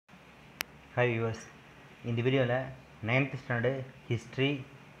Hi viewers, இந்த வீடியோவில் 9th standard history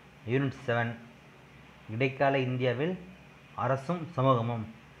Unit.7 இடைக்கால இந்தியாவில் அரசும் சமூகமும்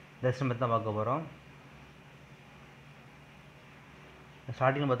லெசன் பற்றி தான் பார்க்க போகிறோம்.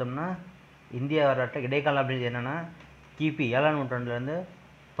 ஸ்டார்டிங்கில் பார்த்தோம்னா இந்தியா வரலாற்றில் இடைக்காலம் அப்படின்றது என்னென்னா கிபி 7ஆம் நூற்றாண்டுலேருந்து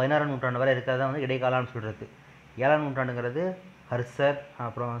 16ஆம் நூற்றாண்டு வரை இருக்கிறதா வந்து இடைக்காலம்னு சொல்கிறது. 7ஆம் நூற்றாண்டுங்கிறது ஹர்ஷர்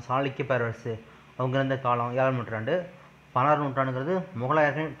அப்புறம் சாளுக்கிய பேரரசு அவங்க இருந்த காலம் 7ஆம் நூற்றாண்டு. 16ஆம் நூற்றாண்டுங்கிறது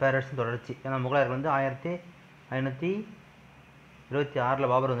முகலாயர்களின் பேரரசின் தொடர்ச்சி. ஏன்னா முகலாயர்கள் வந்து 1526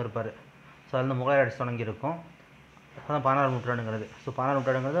 பாபர் வந்திருப்பார். ஸோ அதில் முகலாயர் அரசு தொடங்கியிருக்கும். அதுதான் 16ஆம் நூற்றாண்டுங்கிறது. ஸோ 16ஆம்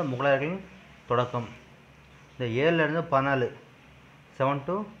நூற்றாண்டுங்கிறது முகலாயர்களின் தொடக்கம். இந்த 7லேருந்து 14 7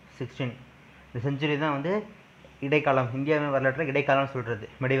 to 16 இந்த செஞ்சுரி தான் வந்து இடைக்காலம். இந்தியாவின் வரலாற்றில் இடைக்காலம்னு சொல்கிறது,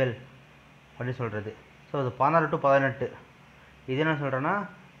 மெடிவல் அப்படின்னு சொல்கிறது. ஸோ அது 16 to 18 இது என்ன சொல்கிறேன்னா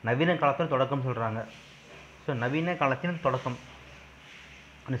நவீன காலத்தில் தொடக்கம்னு சொல்கிறாங்க. ஸோ நவீன காலத்தின் தொடக்கம்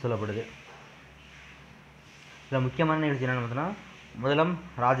அப்படின்னு சொல்லப்படுது. இதில் முக்கியமான நிகழ்ச்சி என்னென்னு பார்த்தோன்னா முதலாம்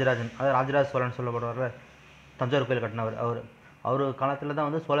ராஜராஜன், அதாவது ராஜராஜ சோழன் சொல்லப்படுவார், தஞ்சாவூர் கோயில் கட்டினவர். அவர் காலத்தில் தான்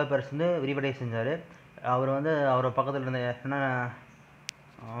வந்து சோழ பேரரசு வந்து விரிவடை செஞ்சார். அவர் வந்து அவர் பக்கத்தில் இருந்த என்ன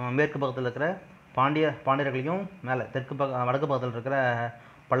மேற்கு பக்கத்தில் இருக்கிற பாண்டியர்களையும் மேலே வடக்கு பக்கத்தில் இருக்கிற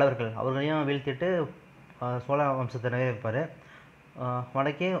பல்லவர்கள் அவர்களையும் வீழ்த்திட்டு சோழ வம்சத்தை நிறைவேற்பார்.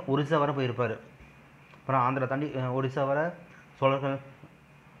 வடக்கே ஒரிசா வரை போயிருப்பார். அப்புறம் ஆந்திரா தாண்டி ஒடிசா வர சோழர்கள்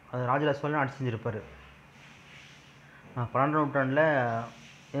ராஜராஜ சோழன் ஆட்சி செஞ்சுருப்பார். 12ஆம் நூற்றாண்டில்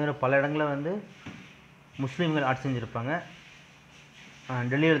இன்னொரு பல இடங்களில் வந்து முஸ்லீம்கள் ஆட்சி செஞ்சுருப்பாங்க.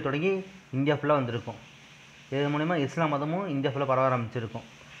 டெல்லியில் தொடங்கி இந்தியா ஃபுல்லாக வந்திருக்கும். இது மூலிமா இஸ்லாம் மதமும் இந்தியா ஃபுல்லாக பரவ ஆரம்பிச்சிருக்கும்.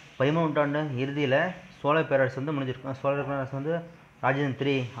 13ஆம் நூற்றாண்டு இறுதியில் சோழ பேரரசு வந்து முடிஞ்சிருக்கும். சோழ பேரரசு வந்து ராஜேந்திரன்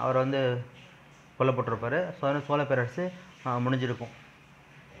III அவர் வந்து கொல்லப்பட்டிருப்பார். சோழ பேரரசு முடிஞ்சிருக்கும்.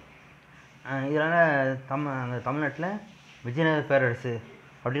 இதனால் தமிழ்நாட்டில் விஜயநகர பேரரசு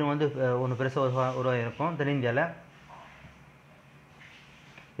அப்படின்னு வந்து ஒன்று பெருசாக உருவாகிருக்கும் தென்னிந்தியாவில்.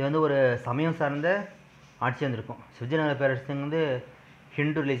 இது வந்து ஒரு சமயம் சார்ந்த ஆட்சி வந்திருக்கும். விஜயநகர பேரரசு வந்து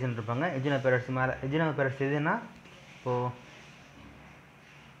ஹிந்து ரிலீஜன் இருப்பாங்க. விஜயநகர பேரரசு மேலே விஜயநகர பேரரசு எதுன்னா இப்போது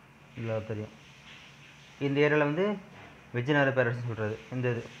இல்லை தெரியும், இந்த ஏரியாவில் வந்து விஜயநகர பேரரசு சொல்கிறது. இந்த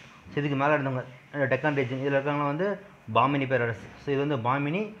இதுக்கு மேலே இருந்தவங்க டெக்கான் ரீஜன் இதில் இருக்கவங்க வந்து பாமினி பேரரசு. ஸோ இது வந்து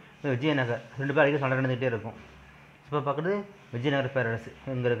பாமினி விஜயநகர் 2 பேர் அடிக்கடி சண்டை நடந்துகிட்டே இருக்கும். இப்போ பார்க்குறது விஜயநகர பேரரசு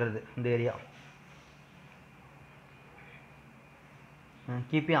இங்கே இருக்கிறது இந்த ஏரியா.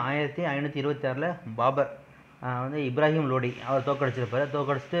 கிபி 1526 பாபர் வந்து இப்ராஹிம் லோடி அவர் தோக்கடிச்சிருப்பார்.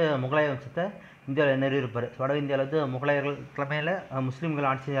 தோக்கடிச்சிட்டு முகலாய வம்சத்தை இந்தியாவில் நிறுவியிருப்பார். வட இந்தியாவில் வந்து முகலாயர்கள் தலைமையில் முஸ்லீம்கள்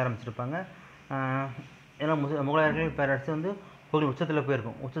ஆட்சி செய்ய ஆரம்பிச்சிருப்பாங்க. ஏன்னா முகலாயர்கள் பேரரசு வந்து கோவில் உச்சத்தில்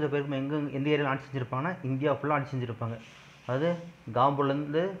போயிருக்கும். உச்சத்தில் போயிருக்கும் எந்த ஏரியாவில் ஆட்சி செஞ்சுருப்பாங்கன்னா இந்தியா ஃபுல்லாக ஆட்சி செஞ்சுருப்பாங்க. அதாவது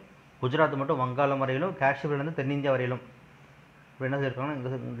காபூர்லேருந்து குஜராத் மட்டும் வங்காளம் வரையிலும், காஷ்மீர்லேருந்து தென்னிந்தியா வரையிலும். இப்போ என்ன செய்யிருக்காங்கன்னா இங்கே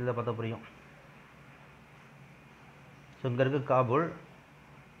இதை பார்த்தா புரியும். ஸோ இங்கே இருக்குது காபூல்,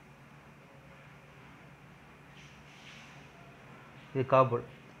 இது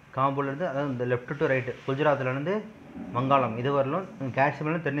காபூல்லேருந்து அதாவது இந்த லெஃப்ட் டு ரைட்டு குஜராத்லேருந்து வங்காளம் இது வரலும்,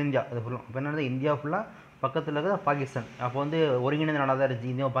 காஷ்மீர்லேருந்து தென்னிந்தியா இது ஃபுல்லும். இப்போ என்னது இந்தியா ஃபுல்லாக பக்கத்தில் இருக்கிற பாகிஸ்தான். அப்போ வந்து ஒருங்கிணைந்த நாடாக தான்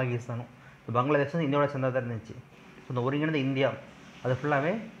இருந்துச்சு இந்தியாவும் பாகிஸ்தானும். இப்போ பங்களாதேஷும் இந்தியாவோட சேர்ந்ததாக தான் இருந்துச்சு. ஸோ இந்த ஒருங்கிணைந்த இந்தியா அது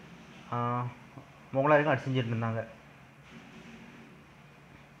ஃபுல்லாகவே முகலாயர்கள் ஆட்சி செஞ்சுட்டு இருந்தாங்க.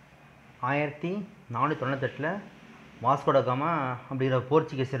 1498 வாஸ்கோ ட காமா அப்படிங்கிற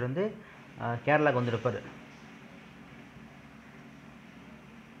போர்ச்சுகீஸர் வந்து கேரளாவுக்கு வந்திருப்பார்.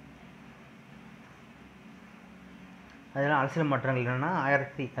 அதெல்லாம் அரசியல் மாற்றங்கள் என்னென்னா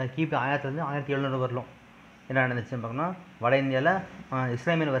கிபி 1000 1700 வரலும் என்ன நடந்துச்சுன்னு பார்க்கணும்னா வட இந்தியாவில்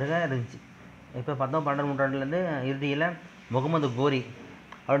இஸ்லாமியர் வருகை இருந்துச்சு. இப்போ 12ஆம் நூற்றாண்டுலேருந்து இறுதியில் முகமது கோரி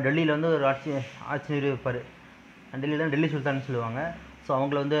அவர் டெல்லியில் வந்து ஒரு ஆட்சி நிறுவிப்பார். டெல்லியில் டெல்லி சுல்தான்னு சொல்லுவாங்க. ஸோ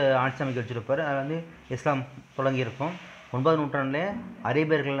அவங்கள வந்து ஆட்சி அமைக்க வச்சுருப்பார். அதில் வந்து இஸ்லாம் தொடங்கியிருக்கும். 9ஆம் நூற்றாண்டுலேயே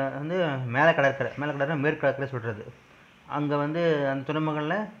அரேபியர்கள் வந்து மேலே கடற்கரை மேற்கு கடற்கரை சொல்கிறது. அங்கே வந்து அந்த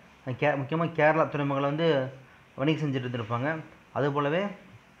துறைமுகங்களில் முக்கியமாக கேரளா துறைமுகங்களை வந்து வணிகம் செஞ்சுட்டு இருந்திருப்பாங்க. அதுபோலவே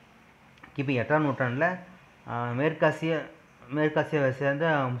கிபி 8ஆம் நூற்றாண்டில் மேற்காசியாவை சேர்ந்த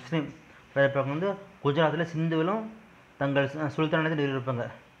முஸ்லீம் வந்து குஜராத்தில் சிந்துவிலும் தங்கள் சுல்தானத்தை நிறுவியிருப்பாங்க.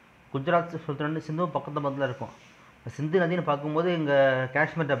 குஜராத் சுல்தானத்து சிந்துவும் பக்கத்தில் இருக்கும். சிந்து நதின்னு பார்க்கும்போது இங்கே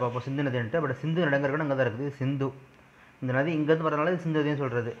காஷ்மீர்கிட்ட பார்ப்போம் சிந்து நதின்ட்டு. பட் சிந்து நதிங்கிற கூட அங்கே தான் இருக்குது சிந்து. இந்த நதி இங்கேருந்து வரதுனால சிந்து நதின்னு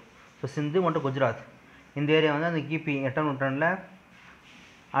சொல்கிறது. ஸோ சிந்து மற்றும் குஜராத் இந்த ஏரியா வந்து அந்த கிபி 8ஆம் நூற்றாண்டில்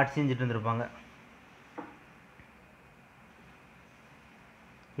ஆட்சி செஞ்சுட்டு இருந்திருப்பாங்க.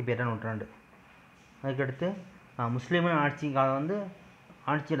 கிபி 8ஆம் நூற்றாண்டு. அதுக்கடுத்து முஸ்லீமின் ஆட்சி காலம் வந்து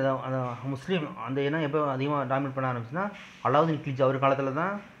முஸ்லீம் அந்த இனம் எப்போ அதிகமாக டாமினேட் பண்ண ஆரம்பிச்சுன்னா அலாவுதீன் கில்ஜி அவர் காலத்தில்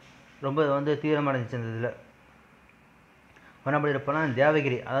தான் ரொம்ப வந்து தீவிரமாக இருந்துச்சு. அந்த இதில் என்ன பண்ணியிருப்பாங்கன்னா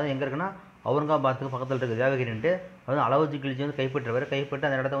தேவகிரி, அதாவது எங்கே இருக்குன்னா அவுரங்காபாத்துக்கு பக்கத்தில் இருக்குது தேவகிரின்ட்டு. அது வந்து அலாவுதீன் கில்ஜி வந்து கைப்பற்றி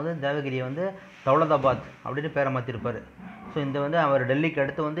அந்த இடத்த வந்து தேவகிரியை வந்து தௌலதாபாத் அப்படின்னு பேரை மாற்றிருப்பார். ஸோ இந்த வந்து அவர் டெல்லிக்கு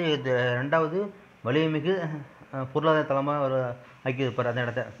அடுத்து வந்து இது 2வது வலிமைமிகு பொருளாதார தளமாக அவர் ஆக்கியிருப்பார் அந்த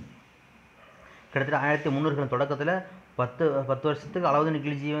இடத்த. கிட்டத்தட்ட 1300 தொடக்கத்தில் 10 வருஷத்துக்கு அலாவுதீன்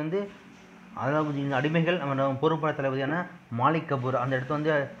கில்ஜி வந்து அலாவுதீன் அடிமைகள் பொறுப்பாளர் தளபதியான மாலிக் கபூர் அந்த இடத்த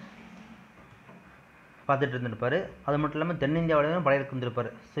வந்து பார்த்துட்டு இருந்திருப்பார். அது மட்டும் இல்லாமல் தென்னிந்தியாவிலையும் படையெடுத்து வந்திருப்பார்.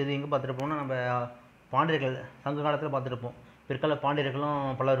 ஸோ இது எங்கே பார்த்துருப்போம்னா நம்ம பாண்டியர்கள் சங்க காலத்தில் பார்த்துருப்போம். பிற்கால பாண்டியர்களும்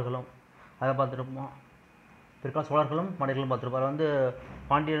பல்லவர்களும் அதை பார்த்துருப்போம். பிற்கால சோழர்களும் பாண்டியர்களும் பார்த்துருப்போம். அது வந்து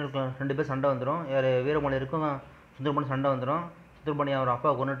பாண்டியர்கள் 2 பேர் சண்டை வந்துடும். யார் வீரமணியருக்கும் சுந்தரபாண்டியும் சண்டை வந்துடும். சுந்தரபாண்டிய அவர் அப்பா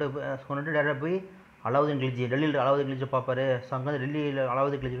கொண்டுட்டு டேரக்டாக போய் அலாவுதீன் கில்ஜி டெல்லியில் அலாவுதீன் கில்ஜி பார்ப்பார். ஸோ அங்கே டெல்லியில்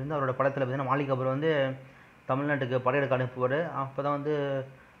அலாவுதீன் கில்ஜி வந்து அவரோட படத்தில் பார்த்தீங்கன்னா மாலிக் கபூர் வந்து தமிழ்நாட்டுக்கு படையெடுக்க அனுப்புவார். அப்போ தான் வந்து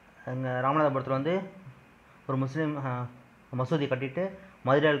எங்கள் ராமநாதபுரத்தில் வந்து ஒரு முஸ்லீம் மசூதி கட்டிட்டு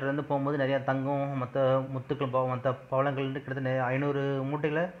மதுரையிலேருந்து போகும்போது நிறையா தங்கம் மற்ற முத்துக்கள் மற்ற பவளங்கள்ட்டு கிட்டத்தட்ட 500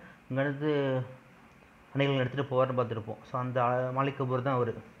 மூட்டைகளை இங்கேருந்து அணைகள் எடுத்துகிட்டு போவார்னு பார்த்துருப்போம். ஸோ அந்த மாலிக் கபூர் தான்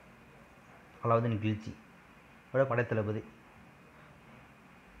அவர் அலாவுதீன் கில்ஜி அவரோட படைத்தளபதி.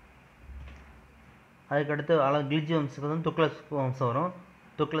 அதுக்கடுத்து கில்ஜி வம்சத்துக்கு வந்து துக்ளக் வம்சம் வரும்.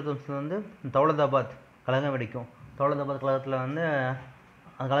 துக்ளக் வம்சம் வந்து தௌலதாபாத் கழகம் வெடிக்கும். தௌலதாபாத் கழகத்தில் வந்து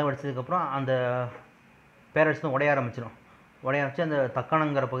அந்த கழகம் வெடிச்சதுக்கப்புறம் அந்த பேரரசு உடைய ஆரம்பிச்சு அந்த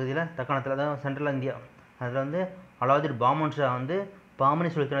தக்காணங்கிற பகுதியில் தக்காணத்தில் தான் சென்ட்ரல் இந்தியா அதில் வந்து அலாவுதீன் பாமன் ஷா வந்து பாமனி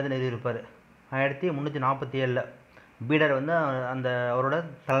சுல்தானத்தை நிறுவியிருப்பார். 1347 பீடர் வந்து அந்த அவரோட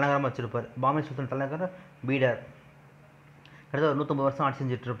தலைநகரமாக வச்சுருப்பார். பாமனி சுல்தான் தலைநகரம் பீடர். கிட்டத்தட்ட 150 வருஷம் ஆட்சி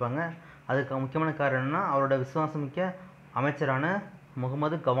செஞ்சிட்ருப்பாங்க. அதுக்கு முக்கியமான காரணம் என்னன்னா அவரோட விசுவாசமிக்க அமைச்சரான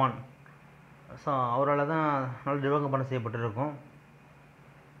முகமது கவான். ஸோ அவரால் தான் நல்ல நிர்வாகம் பண்ண செய்யப்பட்டிருக்கும்.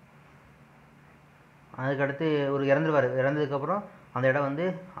 அதுக்கடுத்து ஒரு இறந்ததுக்கப்புறம் அந்த இடம் வந்து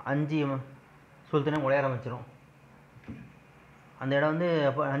 5 சுல்தானையும் உடைய ஆரம்பிச்சிடும். அந்த இடம் வந்து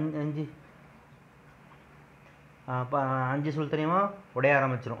அப்போ 5 சுல்தானையுமா உடைய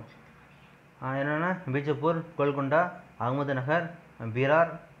ஆரம்பிச்சிடும். என்னென்னா பீஜப்பூர், கோல்கொண்டா, அகமது நகர்,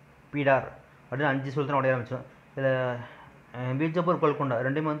 பீரார், பீடார் அப்படின்னு 5 சுல்தானை உடைய ஆரம்பிச்சிடும். இதில் பீஜப்பூர், கோல்கொண்டா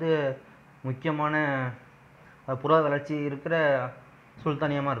ரெண்டுமே வந்து முக்கியமான புற வளர்ச்சி இருக்கிற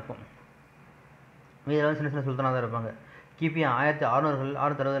சுல்தானியமாக இருக்கும். இதில் வந்து சின்ன சுல்தானாக தான் இருப்பாங்க. கிபி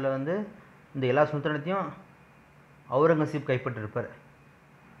 1660 வந்து இந்த எல்லா சுல்தானத்தையும் அவுரங்கசீப் கைப்பற்றிருப்பார்.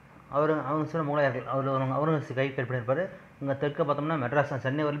 அவங்க சில முகலாயர்கள் அவுரங்கசீப் கைப்பற்றியிருப்பார். இங்கே தெற்க பார்த்தோம்னா மெட்ராஸ்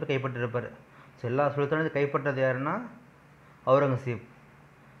சென்னை வரைக்கும் கைப்பற்றிருப்பார். ஸோ எல்லா சுல்தானத்தையும் கைப்பற்றது யாருன்னா அவுரங்கசீப்.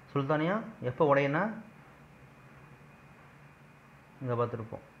 சுல்தானியம் எப்போ உடையனா இங்கே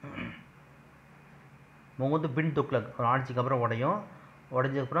பார்த்துருப்போம். முகமது பின் துக்ளக் ஒரு ஆட்சிக்கு அப்புறம்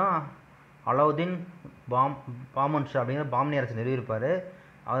உடைஞ்சதுக்கப்புறம் அலாவுதீன் பாமன் ஷா அப்படிங்கிற பாமனி அரசு நிறுவியிருப்பார்.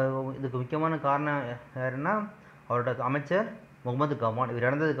 இதுக்கு முக்கியமான காரணம் யாருன்னா அவரோட அமைச்சர் முகமது கவான். இவர்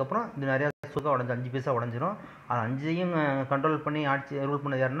இறந்ததுக்கப்புறம் இது நிறையா சுகம் உடஞ்சி 5 பீஸாக உடஞ்சிரும். அது 5ஐயும் கண்ட்ரோல் பண்ணி ரூல்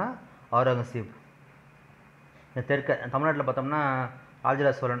பண்ணது யாருன்னா அவுரங்கசீப். இந்த தெற்க தமிழ்நாட்டில் பார்த்தோம்னா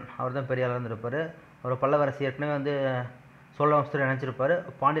ராஜராஜ சோழன் அவர் தான் பெரிய ஆளாக இருந்திருப்பார். அவர் பல்லவரசு ஏற்கனவே வந்து சோழ வம்சத்தில் நினச்சிருப்பார்.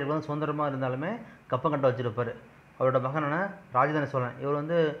 பாண்டியர்கள் வந்து சுதந்திரமாக இருந்தாலுமே கப்பம் கட்ட வச்சுருப்பார். அவரோட மகனான ராஜராஜ சோழன் இவர்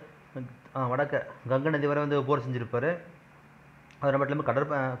வந்து வடக்க கங்கை நதி வரை வந்து போர் செஞ்சுருப்பார். அவர் மட்டும்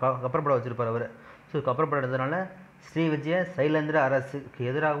இல்லாமல் கப்பற்படை வச்சுருப்பார் அவர். ஸோ கப்பற்படை எடுத்ததுனால ஸ்ரீ விஜய சைலேந்திர அரசுக்கு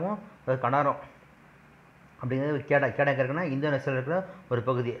எதிராகவும் கனாரம் அப்படிங்கிறது கேடக்கருக்குன்னா இந்தோனேஷியாவில் இருக்கிற ஒரு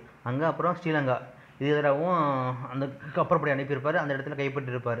பகுதி. அங்கே அப்புறம் ஸ்ரீலங்கா இது எதிராகவும் அந்த கப்பற்படை அனுப்பியிருப்பார். அந்த இடத்துல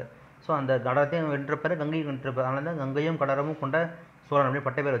கைப்பற்றிருப்பார். ஸோ அந்த கடத்தையும் வென்றிருப்பார், கங்கையும் வென்றிருப்பார். அதனால தான் கங்கையும் கடரமும் கொண்ட சோழன் அப்படின்னு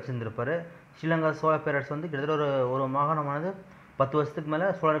பட்டை பேர் வச்சுருந்துருப்பார். ஸ்ரீலங்கா சோழ பேரரசு வந்து கிட்டத்தட்ட ஒரு மாகாணமானது 10 வருஷத்துக்கு மேலே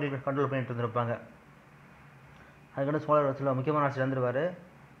சோழர்கள் கண்ட்ரோல் பண்ணிட்டு இருந்திருப்பாங்க. அதுக்கடுத்து சோழர் சில முக்கியமான ஆட்சி இறந்துருவார்.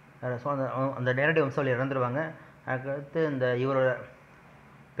 அந்த நேரடி வம்சாவளி இறந்துருவாங்க. அதுக்கடுத்து இந்த இவரோட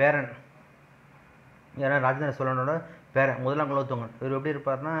பேரன் ஏன்னா ராஜேந்திர சோழனோட பேரன் முதலாம் குலோத்துங்கன் இவர் எப்படி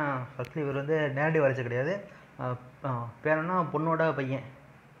இருப்பார்னா ஃபஸ்ட்டு இவர் வந்து நேரடி வாரிசு கிடையாது. பேரன்னா பொண்ணோட பையன்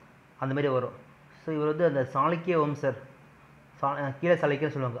அந்தமாரி வரும். ஸோ இவர் வந்து அந்த சாளுக்கிய வம்சர் கீழே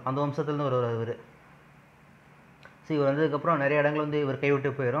சாளுக்கியன்னு சொல்லுவாங்க அந்த வம்சத்துலேருந்து வருவார் இவர். ஸோ இவர் வந்ததுக்கப்புறம் நிறைய இடங்கள் வந்து இவர்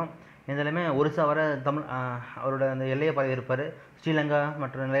கைவிட்டு போயிடும். இருந்தாலுமே ஒரிசா வர அவரோட அந்த எல்லையை பரவி இருப்பார். ஸ்ரீலங்கா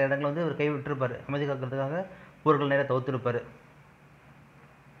மற்ற நிறைய இடங்கள் வந்து இவர் கைவிட்டிருப்பார். அமைதி காக்கிறதுக்காக போர்கள் நிறைய தவிர்த்திருப்பார்.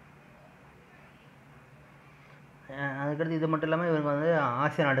 அதுக்கடுத்து இது மட்டும் இல்லாமல் இவங்க வந்து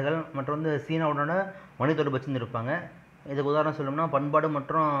ஆசிய நாடுகள் மற்றும் வந்து சீனாவுடனே வணிக தொடர்பு வச்சுருந்துருப்பாங்க. இதுக்கு உதாரணம் சொல்லணும்னா பண்பாடு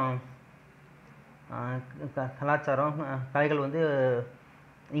மற்றும் கலாச்சாரம் கலைகள் வந்து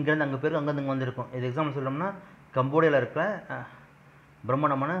இங்கேருந்து அங்கே பேர் அங்கேருந்து இங்கே வந்திருக்கும். இது எக்ஸாம்பிள் சொல்லணும்னா கம்போடியாவில் இருக்கிற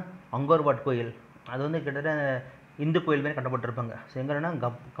பிரம்மாண்டமான அங்கோர் வாட் கோயில் அது வந்து கிட்டத்தட்ட இந்து கோயில் மாதிரி கட்டப்பட்டிருப்பாங்க. ஸோ எங்கன்னா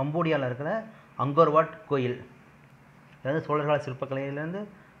கம்போடியாவில் இருக்கிற அங்கோர்வாட் கோயில், அதாவது சோழர்கால சிற்பக்கலையிலேருந்து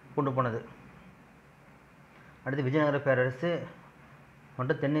கொண்டு போனது. அடுத்து விஜயநகர பேரரசு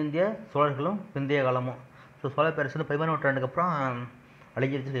மற்றும் தென்னிந்திய சோழர்களும் பிந்தைய காலமும். ஸோ சோழ பேரரசு வந்து 11ஆம் நூற்றாண்டுக்கு அப்புறம்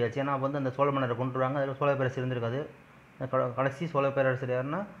அழிஞ்சிருச்சு சொல்லியாச்சு. ஏன்னா அப்போ வந்து அந்த சோழ மன்னரை கொண்டுருவாங்க, அதில் சோழ பேரரசு இருந்திருக்காது. கடைசி சோழ பேரரசர்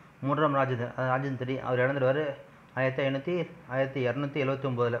யாருன்னா 3ஆம் ராஜேந்திரி. அவர் இறந்துடுவார்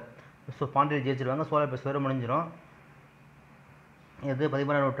 1279. ஸோ பாண்டியர் ஜெயிச்சிருவாங்க, சோழ பேரரசு முடிஞ்சிடும். இது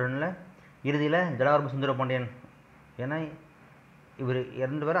 11ஆம் நூற்றாண்டில் இறுதியில் ஜடாவர்ம சுந்தர பாண்டியன், ஏன்னா இவர்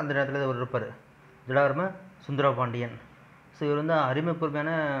இறந்துடுவார், அந்த நேரத்தில் இவர் இருப்பார், ஜடாவர்ம சுந்தர பாண்டியன். ஸோ இவர் வந்து அருமை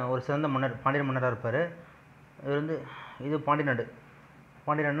கூர்மையான ஒரு சிறந்த மன்னர், பாண்டியன் மன்னராக இருப்பார். இவர் வந்து இது பாண்டியநாடு.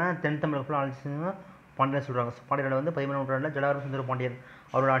 பாண்டியநாடுனா தென் தமிழ் ஃபுல்லாக ஆட்சிச்சுன்னா பாண்டியன் சொல்கிறாங்க. ஸோ பாண்டியநாடு வந்து 11ஆம் நூற்றாண்டில் ஜடாவர்ம சுந்தர பாண்டியன்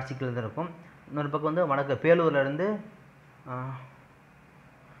அவரோட ஆட்சிக்கு இருக்கும். இன்னொரு பக்கம் வந்து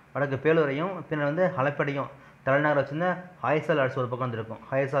வடக்கு பேலூரையும் பின்னர் வந்து ஹலப்பேட்டையும் தலைநகர் வச்சிருந்த ஹாய்சால் அரசு ஒரு பக்கம் வந்துருக்கும்.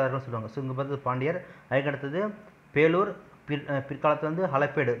 ஹாய்சாலர்னு சொல்லுவாங்க. ஸோ இங்கே பார்த்து பாண்டியர், அதுக்கடுத்தது பேலூர், பிற்காலத்தில் வந்து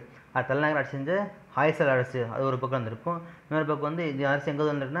ஹலப்பேடு அது தலைநகர் ஆட்சி செஞ்ச ஹாய்சால் அரசு அது ஒரு பக்கம் வந்துருக்கும். இன்னொரு பக்கம் வந்து இந்த அரசு எங்கே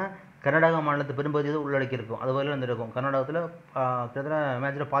வந்துருக்குன்னா கர்நாடகா மாநிலத்தை பெரும்பகுதியை உள்ளடக்கி இருக்கும், அது வரையில் வந்துருக்கும். கர்நாடகத்தில் கிட்டத்தட்ட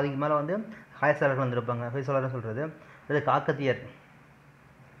மேட்சில் பாதிக்கு மேலே வந்து ஹாய்சாலர்கள் வந்திருப்பாங்க. ஹாய்சாலர்னு சொல்கிறது அது காக்கத்தியர்,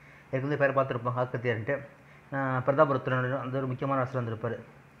 ஏற்கனவே பேர் பார்த்துருப்போம் காக்கத்தியர்ன்ட்டு. பிரதாபருத்திரன் அந்த ஒரு முக்கியமான அரசர் வந்திருப்பார்.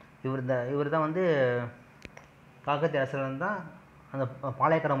 இவர் தான் வந்து காக்கத்திய அரசர் தான் அந்த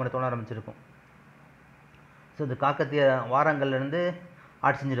பாளையக்கார முறை தோண ஆரம்பிச்சிருக்கும். ஸோ இந்த காக்கத்திய வாரங்கள்லேருந்து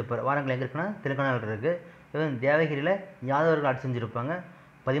ஆட்சி செஞ்சுருப்பார். வாரங்கள் எங்கே இருக்குன்னா தெலுங்கானாவில் இருக்குது. இவன் தேவகிரியில் யாதவர்கள் ஆட்சி செஞ்சுருப்பாங்க.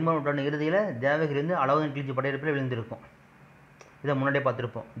 13ஆம் நூற்றாண்டு இறுதியில் தேவகிரி வந்து அலாவுதீன் கில்ஜி படையெடுப்பில் விழுந்திருக்கும். இதை முன்னாடியே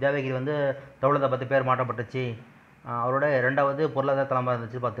பார்த்துருப்போம். தேவகிரி வந்து தௌலதாபாத் பேர் மாற்றப்பட்டுச்சு, அவரோட 2வது பொருளாதார தளமாக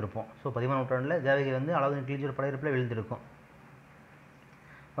இருந்துச்சு பார்த்துருப்போம். ஸோ 13ஆம் நூற்றாண்டில் தேவகிரி வந்து அலாவுதீன் கில்ஜியோட படையெடுப்பில் விழுந்திருக்கும்.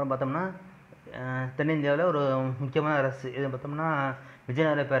 அப்புறம் பார்த்தோம்னா தென்னிந்தியாவில் ஒரு முக்கியமான அரசு இது பார்த்தோம்னா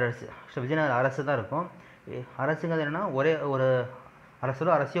விஜயநகர பேரரசு. ஸோ விஜயநகர அரசு தான் இருக்கும். அரசுங்கிறது என்னென்னா ஒரே ஒரு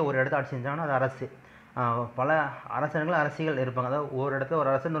அரசோ அரசியோ ஒரு இடத்த ஆட்சி செஞ்சாங்கன்னா அது அரசு. பல அரசிகள் இருப்பாங்க, அதாவது ஒரு இடத்துல ஒரு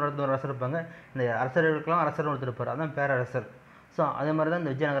அரசர், இன்னொரு இடத்துல ஒரு அரசர் இருப்பாங்க. இந்த அரசர்களுக்கெல்லாம் அரசர் ஒருத்தர் இருப்பார், அதான் பேரரசர். ஸோ அதே மாதிரி தான்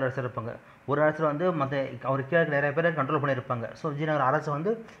இந்த விஜயநகர அரசர் இருப்பாங்க. ஒரு அரசர் வந்து மற்ற அவர் கீழே நிறைய பேரை கண்ட்ரோல் பண்ணியிருப்பாங்க. ஸோ விஜயநகர அரசு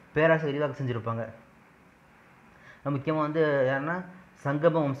வந்து பேரரசு விரிவாக செஞ்சுருப்பாங்க. முக்கியமாக வந்து யாருன்னா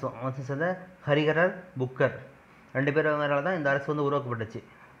சங்கம வம்சம் சேர்ந்த ஹரிஹரர், புக்கர் 2 பேரால தான் இந்த அரசு வந்து உருவாக்கப்பட்டுச்சு,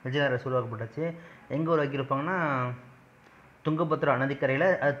 விஜயநகர அரசு உருவாக்கப்பட்டுச்சு. எங்கே உருவாக்கியிருப்பாங்கன்னா துங்கபத்ரா நதிக்கரையில்,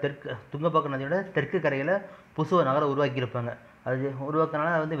 அது துங்கபத்ரா நதியோட தெற்கு கரையில் புசுவ நகரம் உருவாக்கியிருப்பாங்க. அது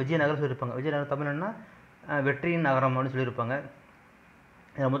உருவாக்கினால வந்து விஜயநகரம் சொல்லியிருப்பாங்க. விஜயநகரம் தமிழ்னா வெற்றியின் நகரம் அப்படின்னு சொல்லியிருப்பாங்க.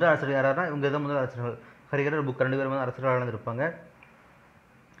 முதல் அரசர் யாராருன்னா இவங்க தான் முதல் அரசர்கள். ஹரிஹரர், புக்கர் 2 பேரும் அரசர்களாக இருந்திருப்பாங்க.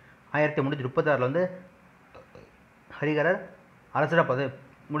 1336 வந்து ஹரிஹரர் அரசராக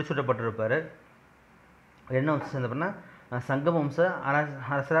முடிசூட்டப்பட்டிருப்பார். என்ன வம்சம் சேர்ந்தப்பன்னா சங்கம வம்ச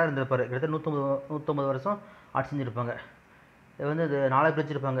அரசராக இருந்திருப்பார். கிட்டத்தட்ட 150 வருஷம் ஆட்சி செஞ்சுருப்பாங்க. இது வந்து இது 4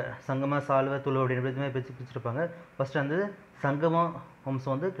 பிரிச்சிருப்பாங்க, சங்கம, சால்வ, துளு அப்படின்னு பிரிச்சிருப்பாங்க. ஃபஸ்ட்டு வந்து சங்கம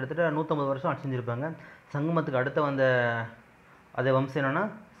வம்சம் வந்து கிட்டத்தட்ட 150 வருஷம் ஆட்சி செஞ்சுருப்பாங்க. சங்கமத்துக்கு அடுத்த வந்த அதே வம்சம் என்னென்னா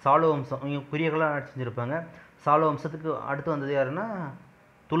சாளுவ வம்சம், இவங்க புரியர்களாக ஆட்சி செஞ்சுருப்பாங்க. சாளுவ வம்சத்துக்கு அடுத்து வந்தது யாருன்னா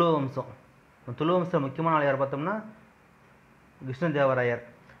துளுவ வம்சம். துளுவ வம்சம் முக்கியமான ஆள் யார் பார்த்தோம்னா கிருஷ்ணதேவராயர்,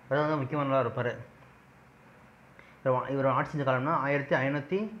 அதாவது முக்கியமான ஆளாக இருப்பார். இவர் ஆட்சி செஞ்ச காலம்னா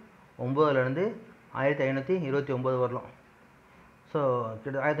 1509 1529 வரலாம். ஸோ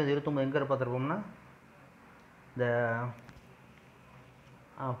 1529 எங்கே பார்த்துருப்போம்னா இந்த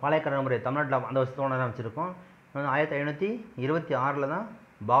பாளையக்கார முறை தமிழ்நாட்டில் அந்த வருஷத்தோட ஆரம்பிச்சிருக்கோம். 1526 தான்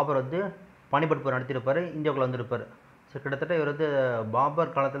பாபர் வந்து பானிபட் போர் நடத்தியிருப்பார், இந்தியாவுக்குள்ள வந்திருப்பார். ஸோ கிட்டத்தட்ட இவர் வந்து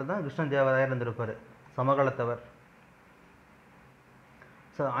பாபர் காலத்தில் தான் கிருஷ்ணதேவராயர் இருந்திருப்பார், சமகாலத்தவர்.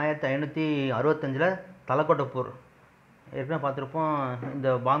 ஸோ 1565 தலக்கோட்டை போர் ஏற்கனவே பார்த்துருப்போம். இந்த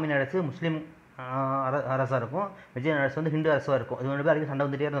பாமினி அரசு முஸ்லீம் அரசாக இருக்கும், விஜயநகர அரசு வந்து ஹிந்து அரசாக இருக்கும். இது 2 பேர் அதிகம் சண்டை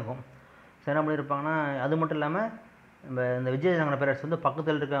வந்துகிட்டே இருக்கும். ஸோ என்ன பண்ணியிருப்பாங்கன்னா அது மட்டும் இல்லாமல் இந்த விஜயநகர பேரரசு வந்து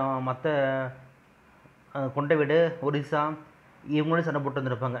பக்கத்தில் இருக்க மற்ற கொண்டைவீடு, ஒரிசா இவங்களோட சண்டை போட்டு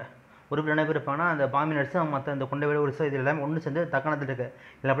வந்திருப்பாங்க. ஒரு பேர் என்ன பேர் இருப்பாங்கன்னா அந்த பாமினி அரசு மற்ற இந்த கொண்டைவீடு, ஒரிசா இது எல்லாமே ஒன்று சேர்ந்து தக்காணத்தில் இருக்க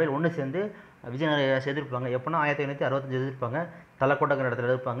எல்லா பேரும் ஒன்று சேர்ந்து விஜயநகர எதிர்ப்பாங்க. எப்போனா 1565 எதிர்ப்பாங்க, தலைக்கோட்டைங்கிற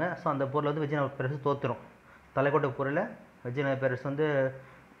இடத்துல இருப்பாங்க. ஸோ அந்த போரில் வந்து விஜயநகர பேரரசு தோற்றுரும். தலைக்கோட்டை போரில் விஜயநகர பேரரசு வந்து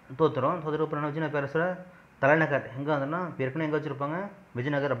தோற்றுரும். அப்புறம் விஜயநகர பேரரசோட தலைநகர் எங்கே வந்தோம்னா ஏற்கனவே எங்கே வச்சுருப்பாங்க,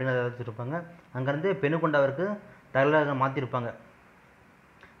 விஜயநகர் அப்படின்னு வச்சுருப்பாங்க. அங்கேருந்து பெனுகொண்டாவிற்கு தலைநகர் மாற்றிருப்பாங்க.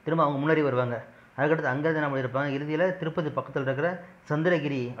 திரும்ப அவங்க முன்னாடி வருவாங்க. அதுக்கடுத்து அங்கேருந்து என்ன பண்ணியிருப்பாங்க, இறுதியில் திருப்பதி பக்கத்தில் இருக்கிற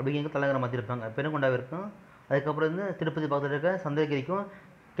சந்திரகிரி அப்படிங்கிற தலைநகரை மாற்றிருப்பாங்க பெனுகொண்டாவிற்கும். அதுக்கப்புறம் வந்து திருப்பதி பக்கத்தில் இருக்கிற சந்திரகிரிக்கும்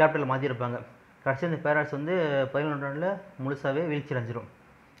கேபிட்டல் மாற்றிருப்பாங்க. கடைசி இந்த பேரரசு வந்து 17ஆம் நூற்றாண்டில் முழுசாகவே வீழ்ச்சி அடைஞ்சிடும்.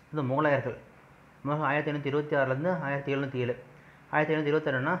 இந்த முகலாயர்கள் 1526 1707.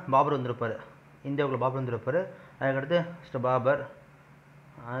 1526னா பாபர் வந்திருப்பார், இந்தியாவுக்குள்ள பாபர் வந்திருப்பார். அதுக்கடுத்து மிஸ்டர் பாபர்,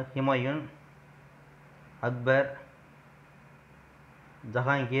 ஹுமாயூன், அக்பர்,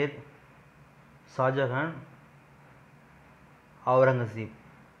 ஜஹாங்கீர், ஷாஜஹான், அவுரங்கசீப்.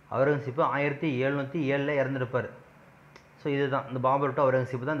 1707 இறந்துருப்பார். ஸோ இதுதான் இந்த பாபர் டு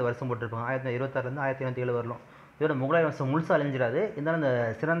அவுரங்கசீப் தான் இந்த வருஷம் போட்டிருப்பாங்க. 1526 1707 வரலாம். இதோட முகலாய வம்சம் முழுசாக அழிஞ்சிடாது. இருந்தாலும் இந்த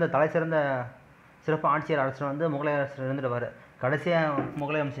சிறந்த சிறப்பு ஆட்சியர் அரசர் வந்து முகலாய அரசர் இருந்துடுவார். கடைசியாக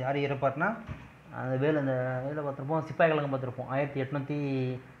முகலாய வம்சம் யார் இருப்பார்னா அந்த அந்த இதில் பார்த்துருப்போம், சிப்பாய் கழகம் பார்த்துருப்போம்.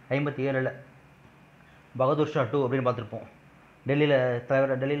 1857 பகதூர் ஷா 2 அப்படின்னு பார்த்துருப்போம்.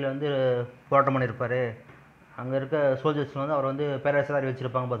 டெல்லியில் வந்து போராட்டம் பண்ணியிருப்பார். அங்கே இருக்க சோல்ஜர்ஸ் வந்து அவர் வந்து பேரரசராக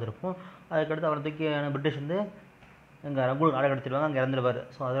அறிவிச்சிருப்பாங்க பார்த்துருப்போம். அதுக்கடுத்து அவரை தூக்கி பிரிட்டிஷ் வந்து இங்கே ரகுல் நாடகம் எடுத்துடுவாங்க, அங்கே இறந்துடுவார்.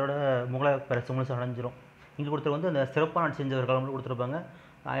 ஸோ அதோட முகலாய பேரரசு முழுசு அடைஞ்சிரும். இங்கே கொடுத்துரு வந்து அந்த சிறப்பான ஆட்சி செஞ்சவர் காலம் கொடுத்துருப்பாங்க.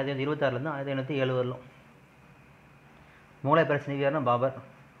 1526 1507 வரலாம். முகலாய பேரரசு நீதியார்னா பாபர்.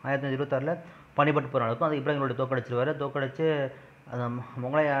 1526 பானிபட் போர் நடக்கும். அது இப்ராஹிமோட தோக்கடிச்சிருவார். தோக்கடிச்சு அந்த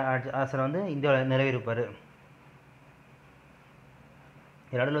முகலாய அரசரை வந்து இந்தியாவில் நிறைவேறிப்பார்.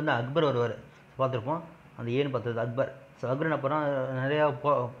 நடுவில் வந்து அக்பர் வருவார், பார்த்துருப்போம். அந்த ஏன்னு பார்த்தது அக்பர். ஸோ அக்பர் என்ன பண்ணால் நிறையா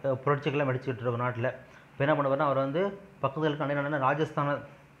புரட்சிகள்லாம் வெடிச்சுக்கிட்டு இருக்கும் நாட்டில். இப்போ என்ன பண்ணுவார்னா அவர் வந்து பக்கத்தில் இருக்க அண்ணன்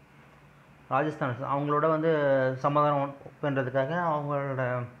ராஜஸ்தான் அவங்களோட வந்து சமாதானம் பண்ணுறதுக்காக அவங்களோட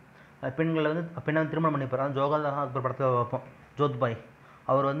பெண்களை வந்து பெண்ணை திருமணம் பண்ணிப்பார். அது ஜோகால் அக்பர் படத்தில் பார்ப்போம். ஜோத்பாய்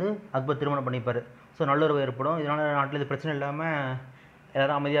அவர் வந்து அக்பர் திருமணம் பண்ணிப்பார். ஸோ நல்லுறவு ஏற்படும். இதனால் நாட்டில் இது பிரச்சனை இல்லாமல்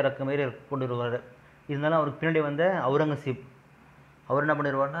எல்லோரும் அமைதியாக இருக்க மாரி கொண்டு வருவார். இருந்தாலும் அவருக்கு பின்னாடி வந்த அவுரங்கசீப் அவர் என்ன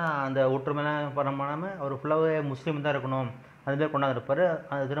பண்ணிடுவார்னா அந்த ஒற்றுமையெல்லாம் பண்ணாமல் அவர் ஃபுல்லாகவே முஸ்லீம் தான் இருக்கணும் அதுமாரி கொண்டாந்துருப்பார்.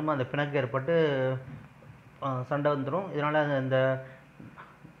 அது திரும்ப அந்த பிணக்கு ஏற்பட்டு சண்டை வந்துடும். இதனால் அந்த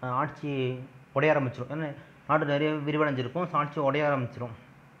ஆட்சி உடைய ஆரம்பிச்சிடும். ஏன்னா நாடு நிறைய விரிவடைஞ்சிருக்கும். ஆட்சி உடைய ஆரம்பிச்சிடும்.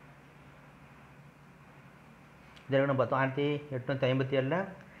 இதற்கு பார்த்தோம் 1857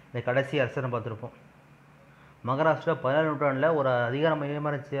 இந்த கடைசி அரசரை பார்த்துருப்போம். மகாராஷ்டிரா 17ஆம் நூற்றாண்டில் ஒரு அதிகார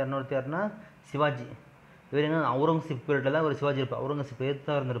மையமாக யாருன்னா சிவாஜி. இவர் என்ன அவுரங்கசீப் பீரியடில் தான் ஒரு சிவாஜி இருப்பார். அவுரங்கசீப்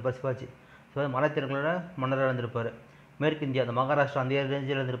எதிர்த்தாக இருந்திருப்பார் சிவாஜி. மராத்தியர்களோட மன்னராக இருந்திருப்பார். மேற்கு இந்தியா அந்த மகாராஷ்டிரா அந்த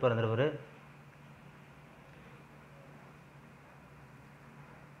ரேஞ்சில் இருந்திருப்பார். இருந்தவர்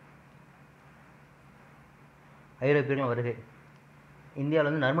ஐரோப்பியர்கள் வருகை. இந்தியாவில்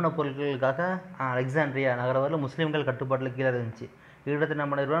வந்து நறுமணப் பொருட்களுக்காக அலெக்சாண்ட்ரியா நகரவரில் முஸ்லீம்கள் கட்டுப்பாட்டில் கீழே இருந்துச்சு. கிட்டத்தட்ட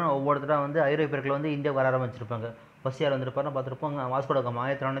நம்ம பண்ணிடுவாங்க ஒவ்வொருத்தராக வந்து ஐரோப்பியர்கள் வந்து இந்தியா வர ஆரம்பிச்சிருப்பாங்க. ஃபஸ்ட் யார் வந்திருப்பாருன்னு பார்த்துருப்போம். வாஸ்கோ ட காமா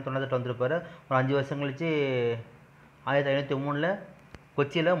 1498 வந்திருப்பார். ஒரு 5 வருஷம் கழிச்சு 1503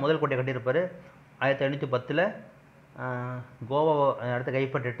 கொச்சியில் முதல் கோட்டை கட்டியிருப்பார். 1510 கோவா இடத்த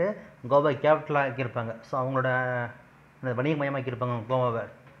கைப்பற்றிட்டு கோவா கேபிட்டலாக ஆக்கியிருப்பாங்க. ஸோ அவங்களோட வணிக மையமாக்கியிருப்பாங்க கோவாவை.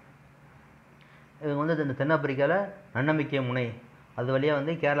 இவங்க வந்து இந்த தென்னாப்பிரிக்காவில் நன்னம்பிக்கை முனை அது வழியாக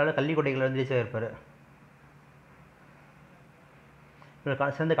வந்து கேரளாவில் கள்ளிக்கோட்டைகள் வந்து ரீச் ஆகிருப்பார்.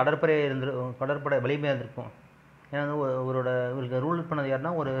 சேர்ந்து கடற்படை வலிமையாக இருந்திருக்கும். ஏன்னா வந்து இவருக்கு ரூல் பண்ணது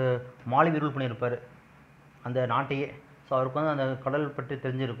யாருன்னா ஒரு மாலுமி ரூல் பண்ணியிருப்பார் அந்த நாட்டையே. ஸோ அவருக்கு வந்து அந்த கடல் பற்றி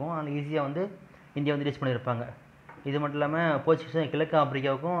தெரிஞ்சிருக்கும். அதனால் ஈஸியாக வந்து இந்தியா வந்து ரீச் பண்ணியிருப்பாங்க. இது மட்டும் இல்லாமல் போர்ச்சுகீஸ் கிழக்கு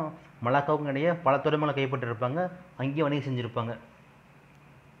ஆப்பிரிக்காவுக்கும் மலாக்காவுக்கும் இடையே பல துறைமுகங்களை கைப்பற்றிருப்பாங்க. அங்கேயும் வணிகம் செஞ்சுருப்பாங்க.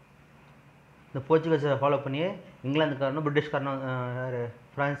 இந்த போர்ச்சுகீஸை ஃபாலோ பண்ணியே இங்கிலாந்துக்காரனும் பிரிட்டிஷ்காரனும்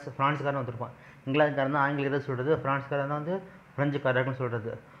ஃப்ரான்ஸுக்காரனும் வந்திருப்பான். இங்கிலாந்துக்காரன் தான் ஆங்கிலேயர் சொல்கிறது, ஃப்ரான்ஸ்காரன் தான் வந்து ஃப்ரெஞ்சுக்காரர்னு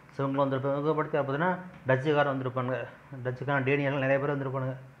சொல்கிறது. ஸோ இவங்களை வந்திருப்பாங்க. படுத்தி பார்த்தீங்கன்னா டச்சுக்காரன் வந்திருப்பாங்க. டச்சுக்காரன் டேனியர்கள் நிறைய பேர்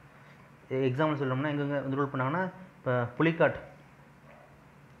வந்திருப்பாங்க. எக்ஸாம்பிள் சொல்லணும்னா எங்கெங்கே வந்து ரூல் பண்ணாங்கன்னா இப்போ புலிக்காட்னா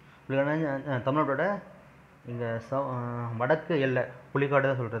தமிழ்நாட்டோட இங்கே வடக்கு எல்லை புலிக்காடு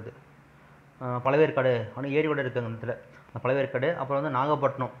தான் சொல்கிறது. பழவேற்காடு ஆனால் ஏரி கூட இருக்குது அந்த இடத்துல. பழவேற்காடு. அப்புறம் வந்து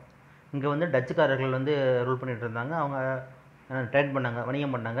நாகப்பட்டினம் இங்கே வந்து டச்சுக்காரர்கள் வந்து ரூல் பண்ணிகிட்டு இருந்தாங்க. அவங்க ட்ரேட் பண்ணாங்க,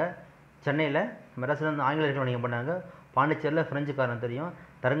 வணிகம் பண்ணாங்க. சென்னையில் மெட்ராஸில் வந்து ஆங்கிலேயர்கள் வணிகம் பண்ணாங்க. பாண்டிச்சேரியில் ஃப்ரெஞ்சுக்காரன் தெரியும்.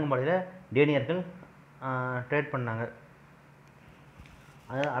 தரங்கம்பாடியில் டேனியர்கள் ட்ரேட் பண்ணாங்க.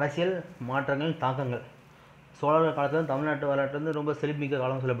 அதாவது அரசியல் மாற்றங்கள் தாக்கங்கள். சோழர்கள் காலத்தில் தமிழ்நாட்டு வரலாற்று வந்து ரொம்ப செழிப்புமிக்க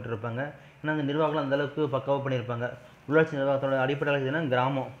காலம் சொல்லப்பட்டிருப்பாங்க. ஏன்னா அந்த நிர்வாகங்கள் அந்தளவுக்கு பக்காவாக பண்ணியிருப்பாங்க. உள்ளாட்சி நிர்வாகத்தோட அடிப்படை எதுனா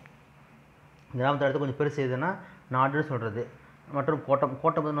கிராமத்தை அடுத்து கொஞ்சம் பெருசு எதுனா நாடுன்னு சொல்கிறது. மற்றும்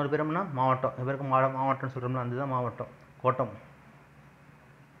கோட்டம் இன்னொரு பேரும்னா மாவட்டம். பேருக்கு மாவட்டம்னு சொல்கிறோம்னா அதுதான் மாவட்டம் கோட்டம்.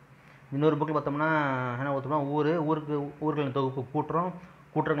 இன்னொரு புக்கில் பார்த்தோம்னா என்ன கொடுத்தோம்னா ஊர்களின் தொகுப்பு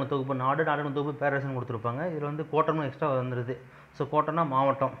கூட்டுறங்களின் தொகுப்பு நாடுகளின் தொகுப்பு பேரரசுன்னு கொடுத்துருப்பாங்க. இதில் வந்து கோட்டம்னு எக்ஸ்ட்ரா வந்துடுது. ஸோ கோட்டம்னா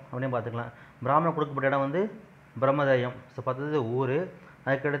மாவட்டம் அப்படின்னு பார்த்துக்கலாம். பிராமணர் கொடுக்கப்பட்ட இடம் வந்து பிரம்மதேயம். ஸோ பார்த்தது ஊர்.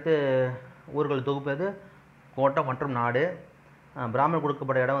 அதுக்கடுத்து ஊர்கள் தொகுப்பு அது கோட்டம் மற்றும் நாடு. பிராமணர்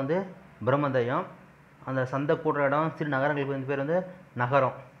கொடுக்கப்பட்ட இடம் வந்து பிரம்மதேயம். அந்த சந்தை கூடுற இடம் சிறு நகரங்களுக்கு வந்து பேர் வந்து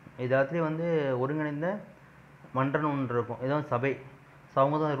நகரம். இது எல்லாத்துலேயும் வந்து ஒருங்கிணைந்த மன்றம்னு ஒன்று இருக்கும். இதுதான் சபை. ஸோ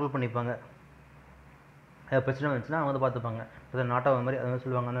அவங்க தான் ரூல் பண்ணிப்பாங்க. பிரச்சனை வந்துச்சுன்னா அவங்க வந்து பார்த்துப்பாங்க. இப்போ நாட்டை மாதிரி அது மாதிரி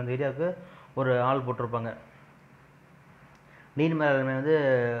சொல்லுவாங்க. அந்த ஏரியாவுக்கு ஒரு ஆள் போட்டிருப்பாங்க. நீர் மேலாண்மை வந்து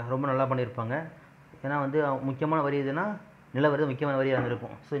ரொம்ப நல்லா பண்ணியிருப்பாங்க. ஏன்னா வந்து முக்கியமான வரி எதுனா நில வரி முக்கியமான வரியாக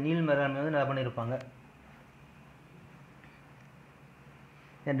இருக்கும். ஸோ நீர் மேலாண்மை வந்து நல்லா பண்ணியிருப்பாங்க.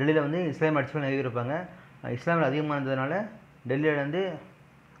 டெல்லியில் வந்து இஸ்லாமிய ஆட்சிகள் நிறைய இருப்பாங்க. இஸ்லாமியர் அதிகமாக இருந்ததுனால டெல்லியில் வந்து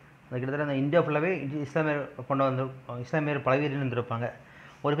கிட்டத்தட்ட அந்த இந்தியா ஃபுல்லாகவே இஸ்லாமியர் இஸ்லாமியர் பலவீரில் இருந்திருப்பாங்க.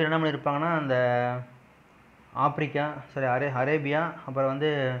 ஒரு பேர் என்ன பண்ணியிருப்பாங்கன்னா அந்த ஆப்பிரிக்கா அரேபியா அப்புறம் வந்து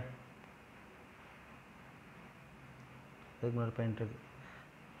பண்ணிட்டுருக்கு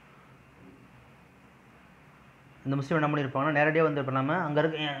இந்த முஸ்லீம் என்ன பண்ணியிருப்பாங்கன்னா நேரடியாக வந்து பண்ணாமல் அங்கே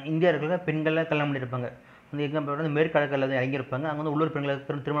இருக்க இந்தியா இருக்கிற பெண்களை கல்யாணம் பண்ணியிருப்பாங்க. வந்து எங்கே வந்து மேற்கு கடற்கரையில் வந்து இறங்கியிருப்பாங்க. அங்கே வந்து உள்ளூர் பெண்களை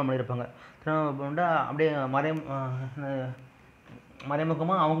திருமணம் பண்ணியிருப்பாங்க. திருமணம் பண்ணிட்டு அப்படியே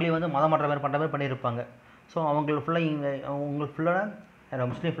மறைமுகமாக அவங்களே வந்து மதம் மாற்ற மாதிரி பண்ணுற மாதிரி பண்ணியிருப்பாங்க. ஸோ அவங்களுக்கு ஃபுல்லாக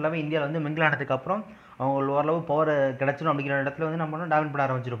முஸ்லீம் ஃபுல்லாகவே இந்தியாவில் வந்து மிங்கில் ஆனதுக்கு அப்புறம் அவங்க ஓரளவு பவர் கிடச்சிடும் அப்படிங்கிற இடத்துல வந்து நம்ம டாமினேட் பண்ண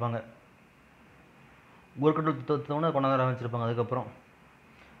ஆரம்பிச்சிருப்பாங்க. குருக்கட்டு துத்தவனை கொண்டாந்து ஆரம்பிச்சிருப்பாங்க. அதுக்கப்புறம்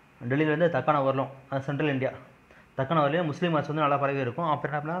டெல்லியில் வந்து தக்கான வரலும் சென்ட்ரல் இந்தியா தக்கான வரலையும் முஸ்லீம் அரசு வந்து நல்லா பரவி இருக்கும்.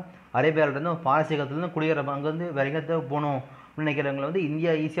 அப்புறம் என்ன அரேபியாவிலேருந்து பாரசீகத்துலேருந்து குடியேற அங்கே வந்து வேறு எங்கே போகணும் அப்படின்னு நினைக்கிறவங்களை வந்து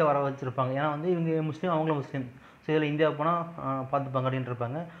இந்தியா ஈஸியாக வர வச்சுருப்பாங்க. ஏன்னா வந்து இவங்க முஸ்லீம் அவங்களும் முஸ்லீம். ஸோ இதில் இந்தியா போனால் பார்த்துப்பாங்க அப்படின்ட்டு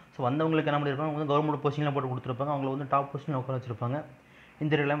இருப்பாங்க. ஸோ வந்தவங்களுக்கு என்ன பண்ணியிருப்பாங்க வந்து கவர்மெண்ட் போஸ்டிங்லாம் போட்டு கொடுத்துருப்பாங்க. அவங்கள வந்து டாப் போஸ்டிங் உட்கார வச்சுருப்பாங்க.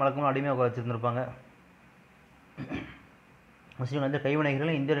 இந்தியர்களெலாம் வழக்கமாக அடிமையாக உட்கார வச்சுருந்துருப்பாங்க. முஸ்லீம் வந்து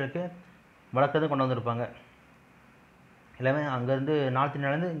கைவினைகளை இந்தியர்களுக்கு வழக்கத்தை கொண்டு வந்திருப்பாங்க. எல்லாமே அங்கேருந்து நார்த்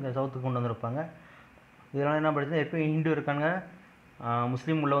இந்தியாவிலேருந்து இங்கே சவுத்துக்கு கொண்டு வந்திருப்பாங்க. இதனால் என்ன படிச்சுன்னா எப்போ ஹிந்து இருக்காங்க,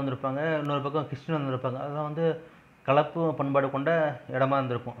 முஸ்லீம் உள்ளே வந்திருப்பாங்க, இன்னொரு பக்கம் கிறிஸ்டின் வந்திருப்பாங்க. அதெல்லாம் வந்து கலப்பு பண்பாடு கொண்ட இடமா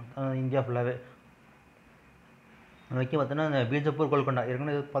இருந்திருக்கும் இந்தியா ஃபுல்லாகவே. வரைக்கும் பார்த்தோன்னா இந்த பீஜப்பூர் கோல்கொண்டா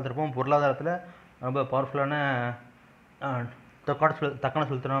ஏற்கனவே பார்த்துருப்போம். பொருளாதாரத்தில் ரொம்ப பவர்ஃபுல்லான தக்கான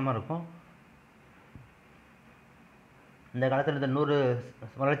சுல்தானமாக இருக்கும். இந்த காலத்தில் இந்த 100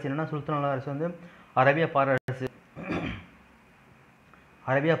 வளர்ச்சி என்னென்னா சுல்தான் அரசு வந்து அரேபியா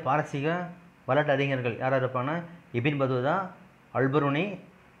பாரசீக வரலாற்று அறிஞர்கள் யாராக இருப்பாங்கன்னா இபின் பதுதா, அல்பருனி,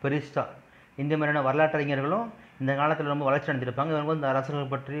 பெரிஸ்டா இந்த மாதிரியான வரலாற்று அறிஞர்களும் இந்த காலத்தில் ரொம்ப வளர்ச்சி அடைந்திருப்பாங்க. இவங்க இந்த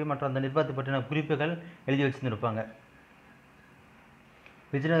அரசர்கள் பற்றி மற்றும் அந்த நிர்வாகத்தை பற்றின குறிப்புகள் எழுதி வச்சுருந்துருப்பாங்க.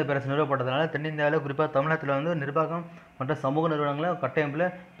 விஜயநகர பேரரசு நிறுவப்பட்டதுனால தென்னிந்தியாவில் குறிப்பாக தமிழ்நாட்டில் வந்து நிர்வாகம் மற்றும் சமூக நிறுவனங்களை கட்டமைப்பில்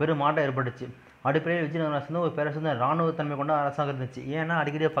பெரும் மாற்றம் ஏற்பட்டுச்சு. அடிப்படையில் விஜயநகர அரசு வந்து ஒரு பேரரசு வந்து இராணுவத்தன்மை கொண்ட அரசாக இருந்துச்சு. ஏன்னா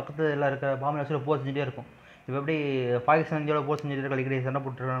அடிக்கடி பக்கத்தில் இருக்க பாம்பே அரசில் போர் செஞ்சுட்டே இருக்கும். இப்போ எப்படி பாகிஸ்தான் இந்தியாவில் போர் செஞ்சுட்டு இருக்க அடிக்கடி சண்டை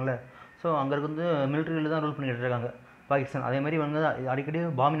போட்டுருக்காங்கல்ல. ஸோ அங்கே வந்து மிலிட்ரியில் தான் ரூல் பண்ணிக்கிட்டு இருக்காங்க பாகிஸ்தான். அதேமாதிரி இவங்க அடிக்கடி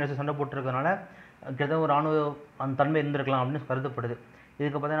பாம்பே அரசு சண்டை போட்டுருக்கனால கிட்டத்தட்ட ஒரு இராணுவ அந்த தன்மை இருந்திருக்கலாம் அப்படின்னு கருதப்படுது.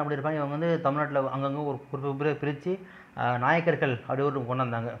 இதுக்கு பார்த்தா அப்படி இருப்பாங்க. இவங்க வந்து தமிழ்நாட்டில் அங்கங்கே ஒரு குறிப்பிட்ட பிரித்து நாயக்கர்கள் அப்படி ஒரு கொண்டு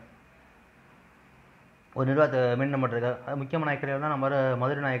வந்தாங்க. ஒரு நிர்வாகத்தை மெயின்டைன் பண்ணுறதுக்காக. அது முக்கியமான நாயக்கர்கள்னால் நம்ம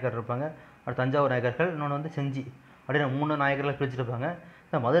மதுரை நாயக்கர் இருப்பாங்க, அடுத்து தஞ்சாவூர் நாயக்கர்கள், இன்னொன்று வந்து செஞ்சி அப்படின்னு 3 நாயக்கர்கள் பிரிச்சுருப்பாங்க.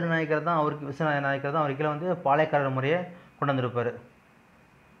 இந்த மதுரை நாயக்கர் தான் அவருக்கு விஸ்வநாத நாயக்கர் தான் அவருக்கெல்லாம் வந்து பாளையக்காரர் முறையை கொண்டு வந்திருப்பார்.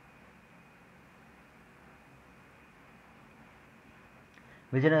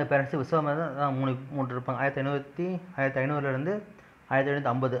 விஜயநகர பேரரசு விஸ்வநாதன் தான் 3 இருப்பாங்க. 1500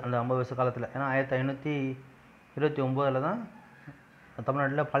 1550 அந்த 50 வருஷ காலத்தில். ஏன்னா 1529 தான்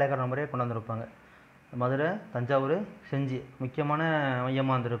தமிழ்நாட்டில் பாளையக்காரர் முறையை கொண்டு வந்திருப்பாங்க. மதுரை, தஞ்சாவூர், செஞ்சி முக்கியமான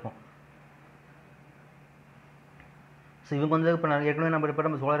மையமாக இருந்திருக்கும். ஸோ இவங்க வந்து இப்போ ஏற்கனவே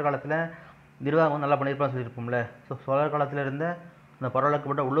நம்ம சோழர் காலத்தில் நிர்வாகம் வந்து நல்லா பண்ணியிருப்பான்னு சொல்லியிருப்போம்ல. ஸோ சோழர் காலத்தில் இருந்த அந்த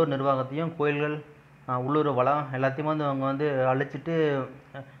பரவலாக்கப்பட்ட உள்ளூர் நிர்வாகத்தையும் கோயில்கள் உள்ளூர் வளம் எல்லாத்தையுமே வந்து அவங்க வந்து அழிச்சிட்டு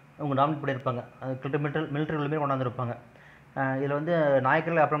அவங்க டாமினேட் பண்ணியிருப்பாங்க. அது மிலிட்ரிகளுமே கொண்டாந்துருப்பாங்க. இதில் வந்து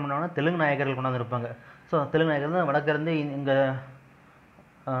நாயக்கர்கள் அப்புறம் பண்ணாங்கன்னா தெலுங்கு நாயக்கர்கள் கொண்டாந்துருப்பாங்க. ஸோ தெலுங்கு நாயக்கர்கள் தான் வடக்கிருந்து இங்கே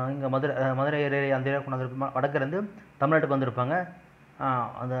மதுரை அந்த ஏரியா கொண்டாந்துருப்பாங்க. வடக்கிருந்து தமிழ்நாட்டுக்கு வந்திருப்பாங்க.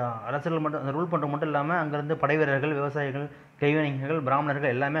 அந்த அரசர்கள் மட்டும் அந்த ரூல் பண்ணுறது மட்டும் இல்லாமல் அங்கேருந்து படை வீரர்கள், விவசாயிகள், கைவினைஞர்கள்,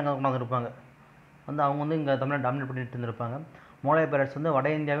 பிராமணர்கள் எல்லாமே அங்கே கொண்டாந்துருப்பாங்க. வந்து அவங்க வந்து இங்கே தமிழ்நாடு டாமினேட் பண்ணிட்டு இருந்திருப்பாங்க. முகலாய பேரரசு வந்து வட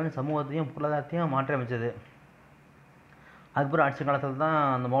இந்தியாவின் சமூகத்தையும் பொருளாதாரத்தையும் மாற்றி அமைச்சது. அக்பர் ஆட்சி காலத்தில் தான்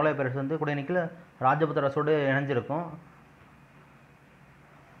அந்த முகலாய பேரரசு வந்து குடிநீக்கில் ராஜபுத்திர அரசோடு இணைஞ்சிருக்கும்.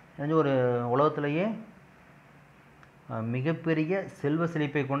 இணைஞ்சு ஒரு உலகத்திலேயே மிகப்பெரிய செல்வ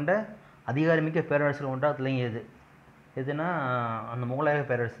செழிப்பை கொண்ட அதிகாரமிக்க பேரரசுகள் ஒன்றாக திளங்கியது. எதுனா அந்த முகலாய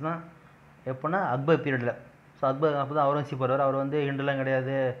பேரரசு தான். எப்போனா அக்பர் பீரியடில். ஸோ அக்பர் அப்போ தான் அவுரங்கசீப் வருவார். அவர் வந்து ஹிந்துலாம்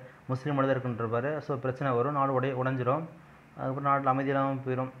கிடையாது, முஸ்லீம் மட்டும் தான் இருக்குன்றிருப்பார். ஸோ பிரச்சனை வரும், நாடு உடைஞ்சிரும். அதுக்கப்புறம் நாட்டில் அமைதியில்லாமல்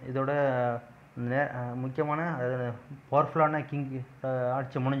போயிடும். இதோட முக்கியமான பவர்ஃபுல்லான கிங்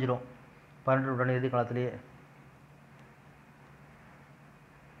ஆட்சி முடிஞ்சிடும் 12 நூற்றாண்டு இறுதி காலத்திலேயே.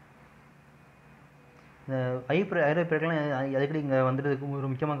 இந்த ஐரோப்பியர்கள்லாம் அடிக்கடி இங்கே வந்துடுறதுக்கு ஒரு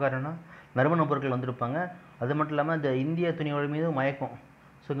முக்கியமான காரணம்னா நறுமண பொருட்கள் வந்திருப்பாங்க. அது மட்டும் இல்லாமல் இந்த இந்திய துணிகள் மீது மயக்கம்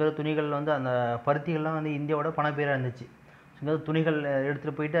ஸோ இங்கே துணிகள் வந்து அந்த பருத்திகள்லாம் வந்து இந்தியாவோட பணப்பேராக இருந்துச்சு. ஸோ இங்கே துணிகள்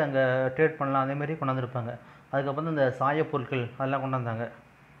எடுத்துகிட்டு போயிட்டு அங்கே ட்ரேட் பண்ணலாம், அதேமாதிரி கொண்டாந்துருப்பாங்க. அதுக்கப்புறம் இந்த சாயப் பொருட்கள் அதெல்லாம் கொண்டாந்தாங்க.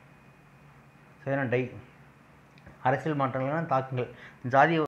 சரியான டை. அரசியல் மாற்றங்கள்லாம் தாக்கங்கள். ஜாதிய